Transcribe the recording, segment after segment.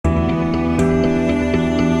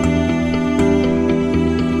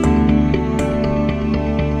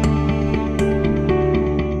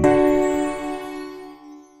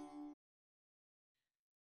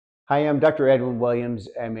Hi, I'm Dr. Edwin Williams.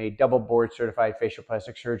 I'm a double board certified facial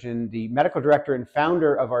plastic surgeon, the medical director and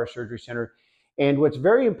founder of our surgery center. And what's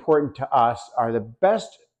very important to us are the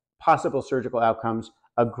best possible surgical outcomes,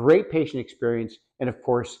 a great patient experience, and of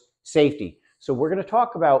course, safety. So we're going to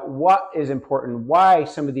talk about what is important, why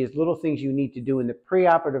some of these little things you need to do in the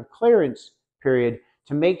preoperative clearance period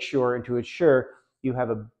to make sure and to ensure you have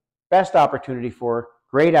a best opportunity for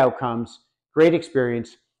great outcomes, great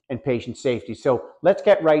experience, and patient safety. So let's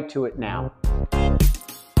get right to it now.